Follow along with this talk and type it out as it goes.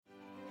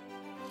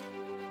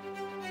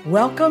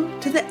Welcome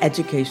to the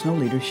Educational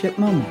Leadership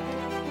Moment,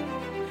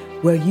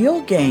 where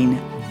you'll gain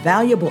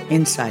valuable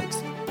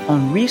insights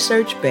on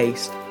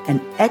research-based and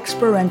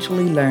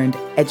experientially learned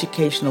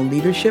educational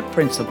leadership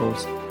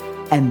principles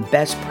and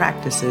best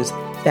practices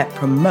that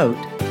promote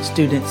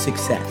student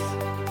success.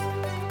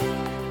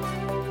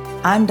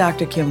 I'm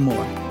Dr. Kim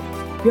Moore,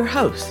 your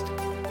host.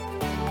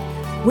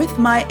 With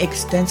my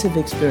extensive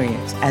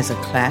experience as a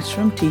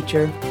classroom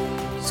teacher,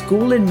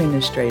 school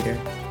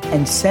administrator,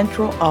 and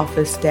central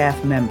office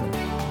staff member,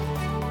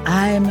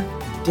 I'm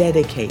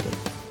dedicated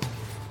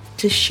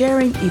to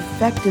sharing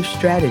effective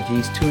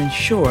strategies to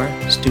ensure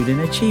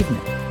student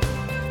achievement.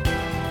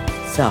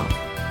 So,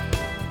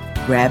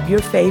 grab your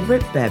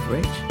favorite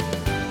beverage,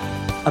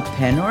 a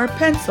pen or a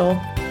pencil,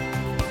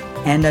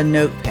 and a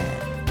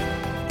notepad,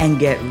 and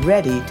get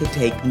ready to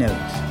take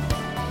notes.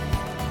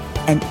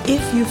 And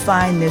if you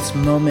find this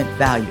moment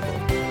valuable,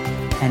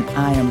 and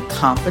I am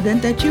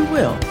confident that you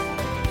will,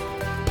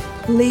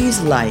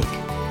 please like,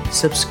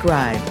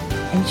 subscribe,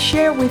 and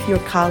share with your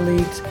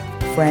colleagues,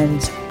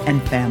 friends,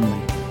 and family.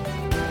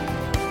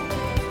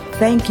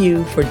 Thank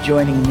you for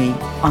joining me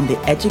on the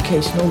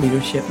Educational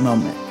Leadership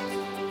Moment.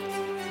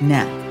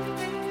 Now,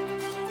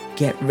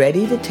 get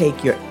ready to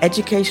take your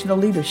educational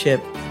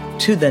leadership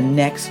to the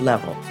next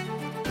level.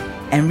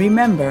 And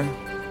remember,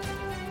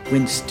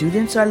 when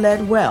students are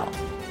led well,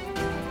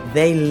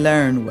 they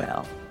learn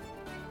well.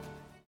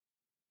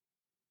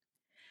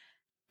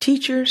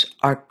 Teachers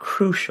are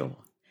crucial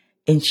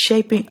in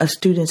shaping a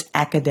student's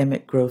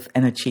academic growth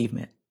and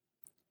achievement.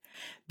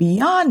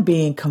 Beyond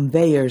being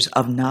conveyors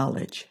of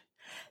knowledge,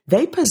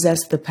 they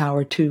possess the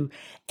power to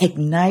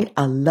ignite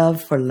a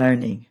love for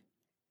learning,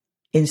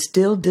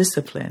 instill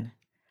discipline,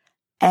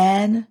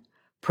 and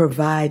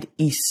provide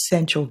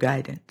essential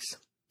guidance.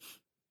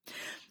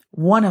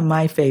 One of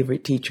my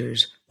favorite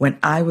teachers when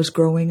I was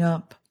growing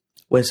up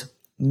was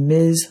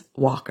Ms.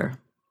 Walker.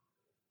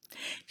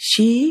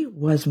 She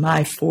was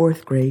my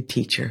fourth grade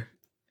teacher.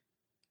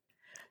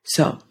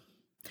 So,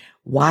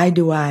 why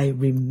do I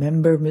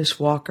remember Miss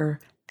Walker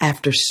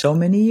after so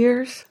many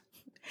years?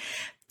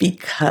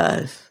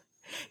 Because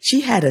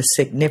she had a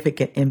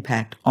significant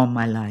impact on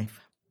my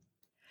life.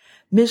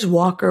 Ms.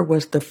 Walker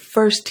was the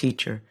first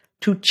teacher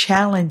to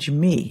challenge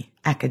me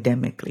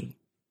academically.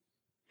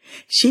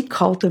 She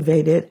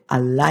cultivated a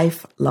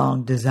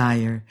lifelong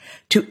desire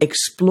to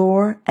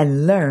explore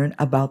and learn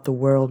about the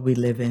world we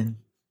live in.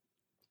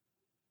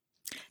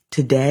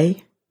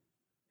 Today,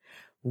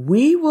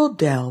 we will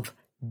delve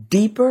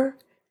deeper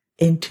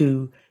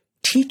into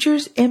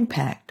teachers'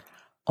 impact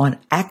on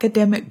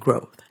academic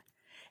growth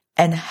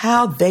and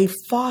how they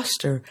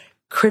foster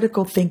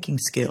critical thinking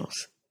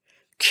skills,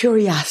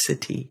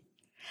 curiosity,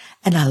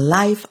 and a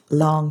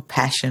lifelong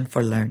passion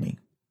for learning.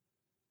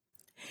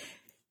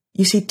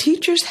 You see,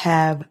 teachers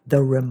have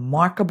the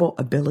remarkable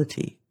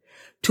ability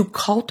to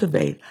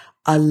cultivate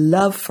a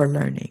love for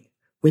learning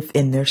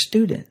within their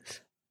students.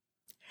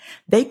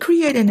 They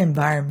create an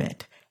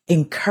environment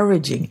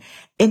encouraging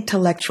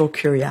intellectual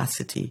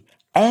curiosity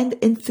and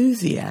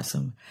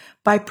enthusiasm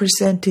by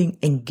presenting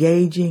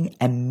engaging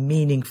and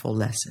meaningful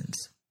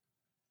lessons.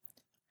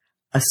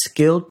 A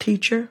skilled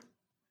teacher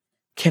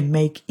can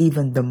make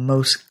even the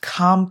most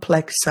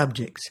complex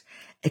subjects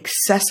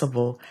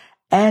accessible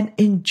and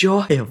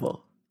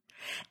enjoyable,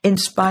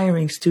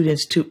 inspiring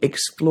students to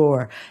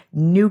explore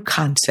new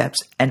concepts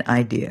and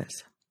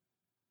ideas.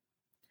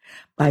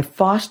 By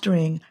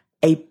fostering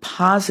a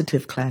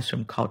positive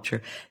classroom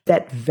culture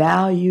that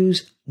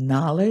values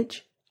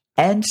knowledge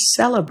and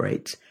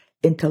celebrates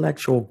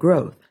intellectual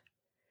growth,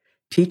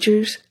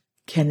 teachers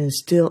can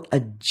instill a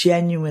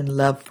genuine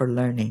love for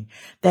learning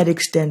that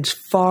extends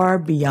far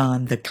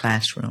beyond the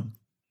classroom.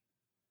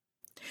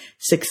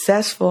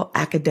 Successful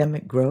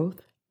academic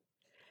growth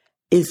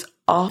is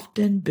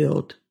often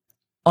built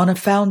on a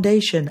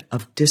foundation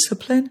of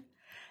discipline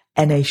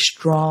and a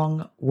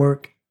strong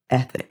work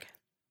ethic.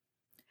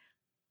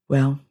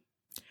 Well,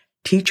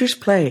 teachers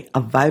play a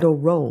vital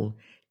role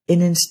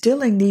in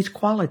instilling these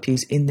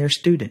qualities in their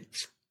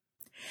students.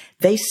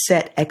 They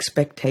set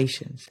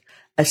expectations,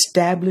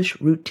 establish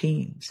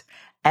routines,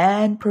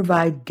 and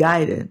provide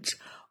guidance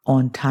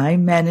on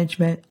time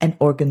management and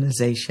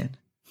organization.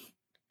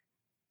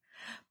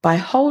 By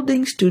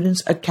holding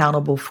students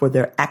accountable for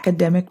their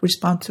academic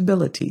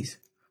responsibilities,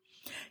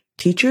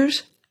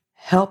 teachers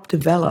help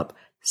develop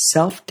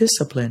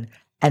self-discipline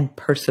and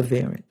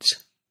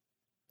perseverance.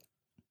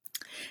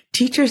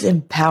 Teachers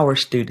empower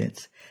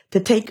students to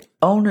take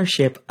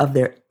ownership of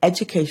their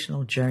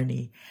educational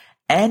journey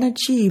and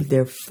achieve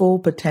their full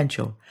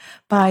potential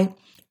by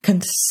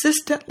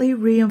consistently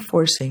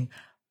reinforcing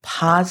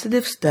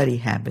positive study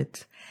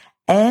habits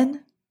and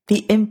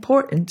the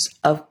importance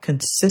of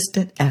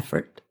consistent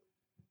effort.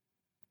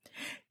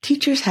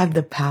 Teachers have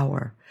the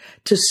power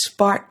to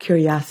spark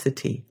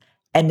curiosity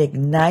and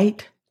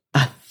ignite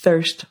a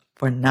thirst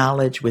for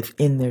knowledge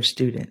within their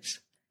students.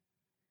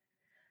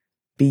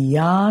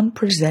 Beyond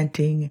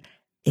presenting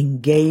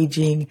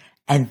engaging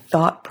and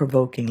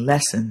thought-provoking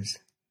lessons,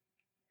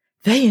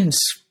 they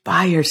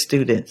inspire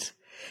students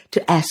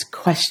to ask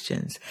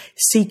questions,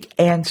 seek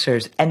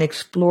answers, and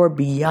explore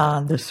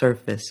beyond the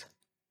surface.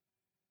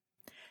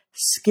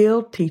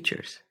 Skilled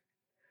teachers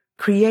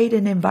create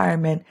an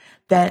environment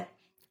that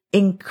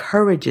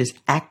encourages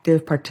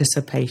active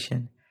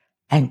participation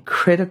and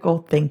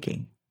critical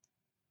thinking.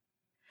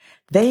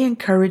 They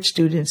encourage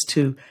students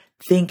to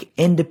think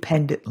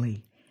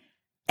independently,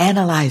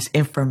 analyze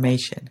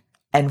information,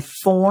 and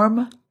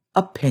form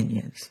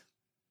opinions.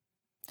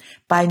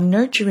 By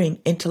nurturing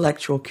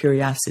intellectual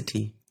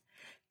curiosity,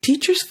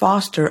 teachers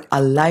foster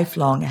a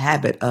lifelong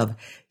habit of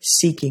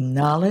seeking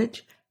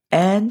knowledge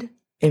and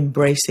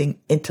embracing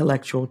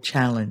intellectual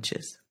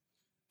challenges.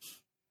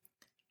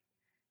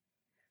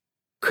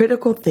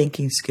 Critical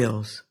thinking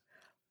skills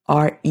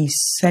are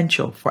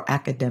essential for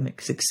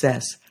academic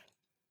success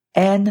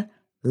and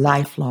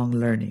lifelong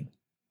learning.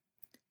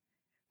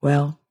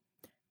 Well,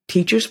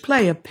 teachers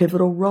play a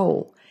pivotal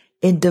role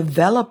in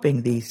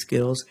developing these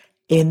skills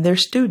in their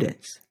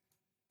students.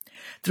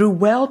 Through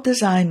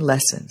well-designed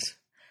lessons,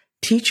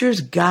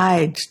 teachers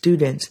guide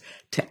students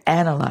to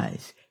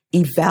analyze,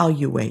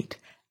 evaluate,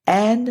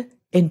 and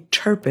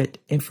interpret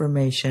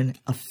information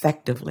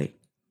effectively.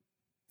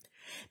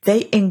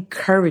 They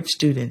encourage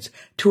students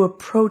to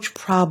approach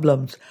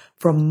problems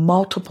from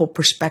multiple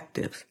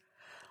perspectives,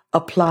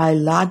 apply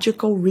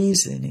logical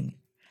reasoning,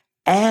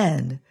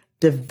 and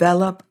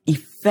develop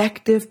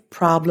effective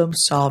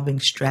problem-solving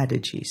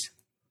strategies.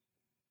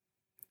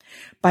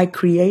 By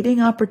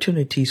creating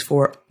opportunities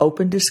for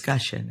open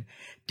discussion,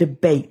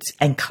 debates,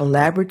 and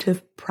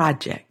collaborative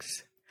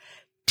projects,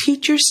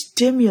 teachers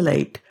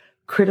stimulate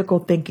critical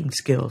thinking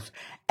skills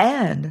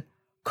and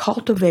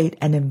cultivate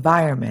an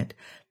environment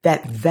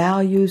that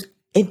values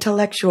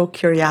intellectual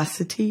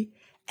curiosity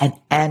and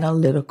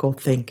analytical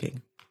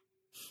thinking.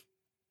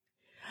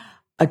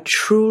 A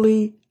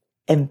truly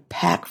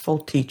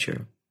impactful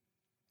teacher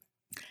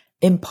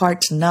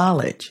imparts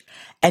knowledge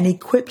and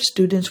equips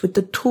students with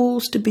the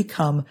tools to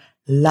become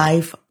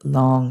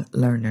lifelong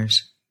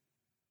learners.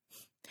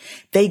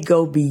 They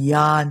go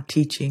beyond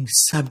teaching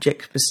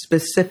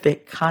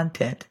subject-specific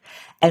content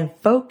and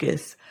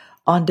focus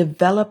on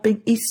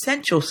developing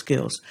essential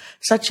skills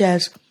such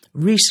as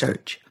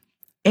research,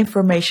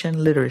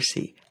 information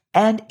literacy,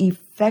 and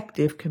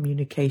effective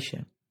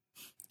communication.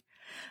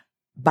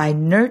 By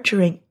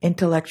nurturing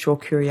intellectual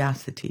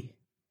curiosity,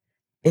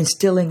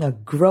 instilling a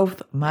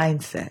growth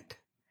mindset,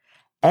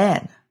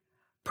 and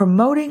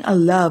promoting a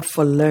love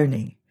for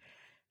learning,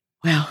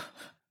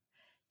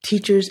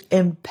 teachers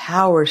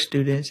empower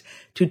students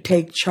to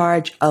take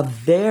charge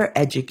of their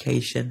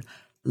education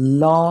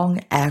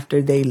long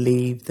after they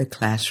leave the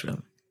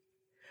classroom,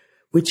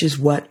 which is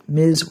what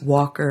Ms.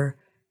 Walker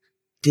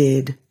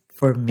did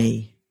for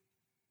me.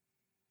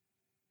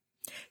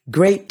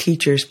 Great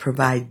teachers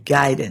provide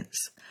guidance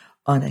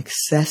on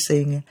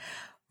accessing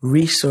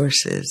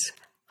resources,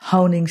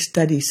 honing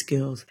study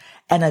skills,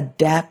 and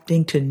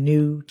adapting to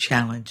new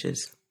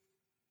challenges.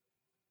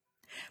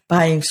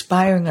 By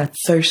inspiring a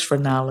thirst for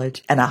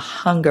knowledge and a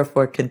hunger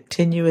for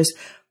continuous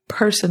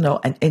personal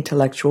and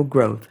intellectual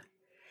growth,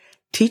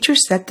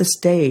 teachers set the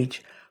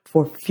stage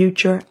for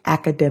future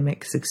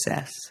academic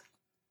success.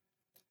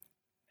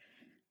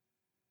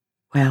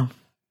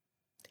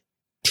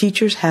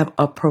 Teachers have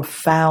a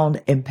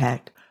profound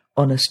impact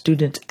on a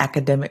student's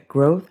academic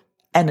growth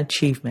and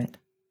achievement.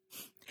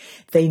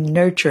 They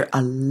nurture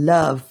a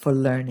love for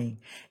learning,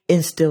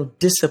 instill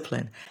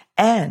discipline,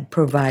 and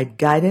provide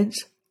guidance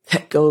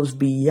that goes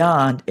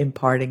beyond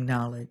imparting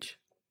knowledge.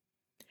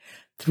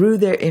 Through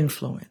their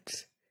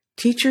influence,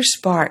 teachers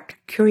spark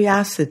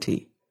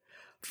curiosity,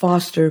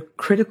 foster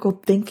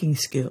critical thinking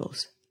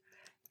skills,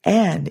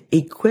 and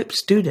equip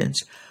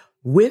students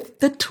with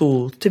the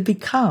tools to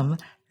become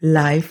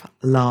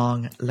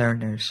lifelong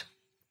learners.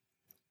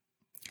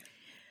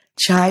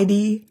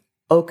 Chidi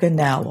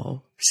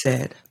Okinawa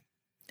said,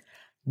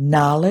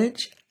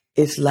 "Knowledge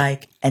is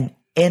like an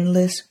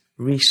endless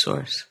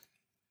resource,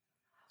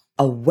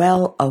 a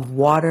well of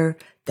water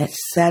that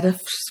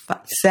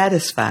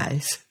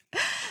satisfies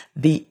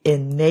the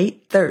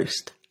innate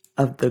thirst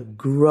of the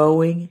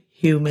growing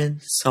human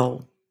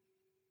soul.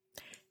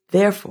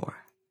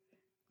 Therefore,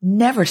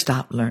 never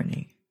stop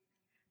learning,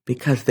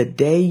 because the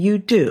day you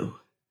do,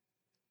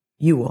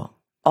 you will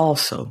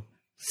also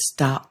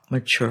stop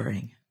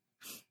maturing."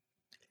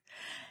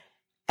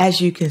 As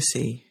you can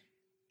see,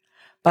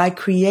 by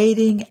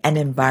creating an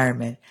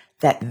environment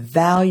that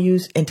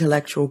values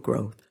intellectual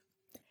growth,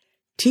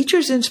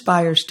 teachers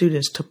inspire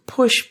students to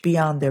push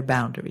beyond their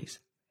boundaries,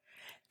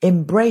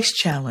 embrace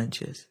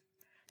challenges,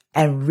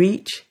 and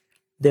reach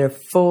their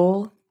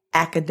full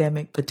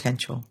academic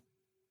potential.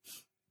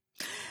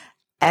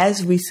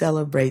 As we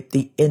celebrate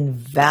the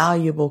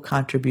invaluable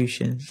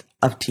contributions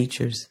of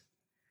teachers,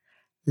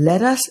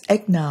 let us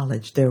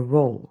acknowledge their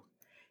role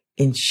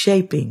in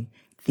shaping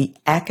the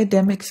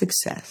academic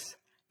success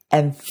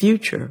and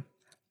future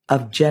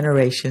of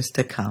generations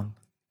to come.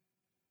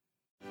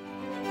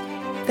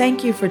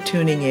 Thank you for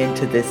tuning in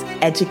to this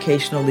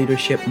educational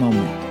leadership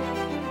moment.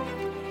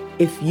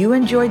 If you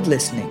enjoyed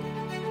listening,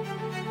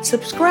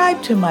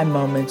 Subscribe to my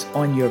moments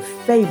on your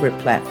favorite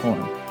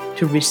platform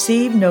to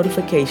receive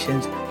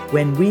notifications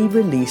when we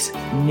release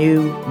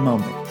new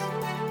moments.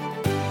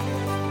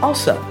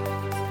 Also,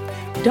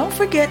 don't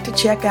forget to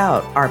check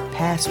out our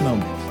past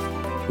moments,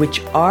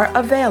 which are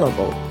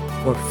available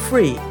for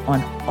free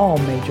on all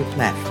major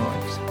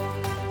platforms.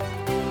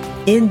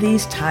 In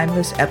these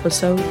timeless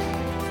episodes,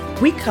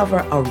 we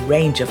cover a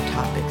range of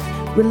topics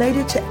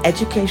related to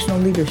educational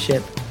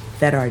leadership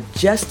that are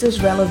just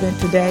as relevant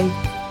today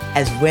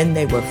as when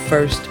they were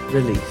first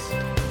released.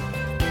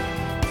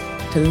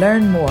 To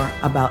learn more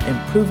about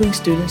improving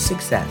student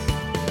success,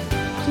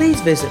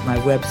 please visit my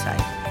website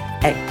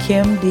at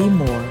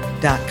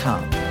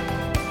kimdmoore.com.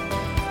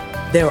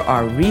 There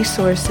are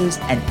resources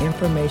and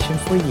information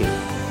for you,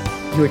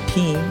 your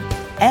team,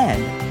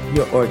 and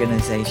your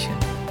organization.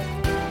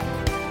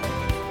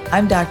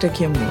 I'm Dr.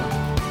 Kim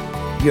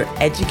Moore, your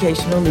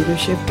educational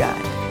leadership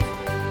guide,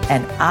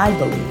 and I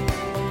believe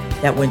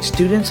that when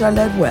students are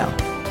led well,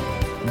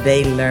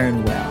 they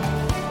learn well.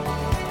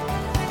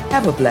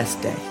 Have a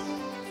blessed day.